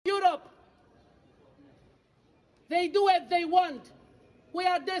They do as they want. We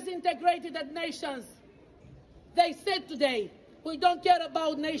are disintegrated as nations. They said today, we don't care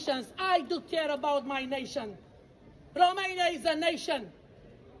about nations. I do care about my nation. Romania is a nation,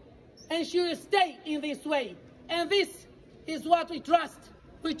 and she will stay in this way. And this is what we trust.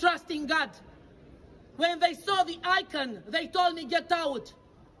 We trust in God. When they saw the icon, they told me, get out.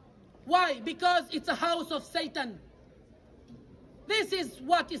 Why? Because it's a house of Satan. This is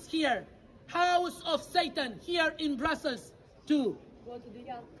what is here. House of Satan here in Brussels too. What do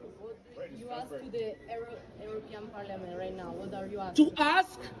you ask to the European Parliament right now? What are you asking? To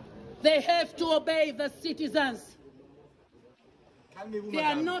ask, they have to obey the citizens. Calmez-vous, They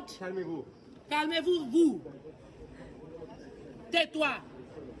are madame. not. Calmez-vous. Calmez-vous, vous. Tais-toi.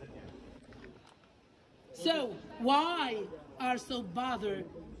 So, why are so bothered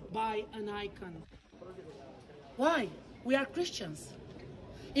by an icon? Why? We are Christians.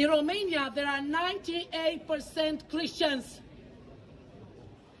 In Romania, there are 98% Christians.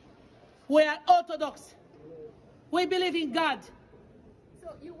 We are Orthodox. We believe in God. So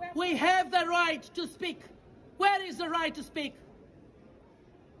We have the right to speak. Where is the right to speak?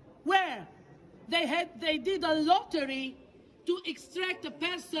 Where? They did a lottery to extract a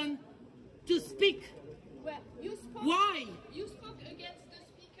person to speak. Well, you spoke, Why? You spoke against the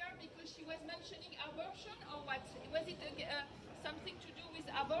speaker because she was mentioning abortion, or what? Was it something to do with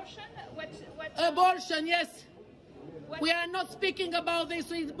abortion? What? Abortion, yes. What? We are not speaking about this.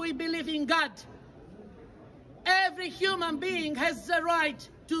 We believe in God. Every human being has the right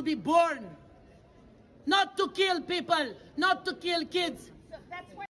to be born. Not to kill people, not to kill kids.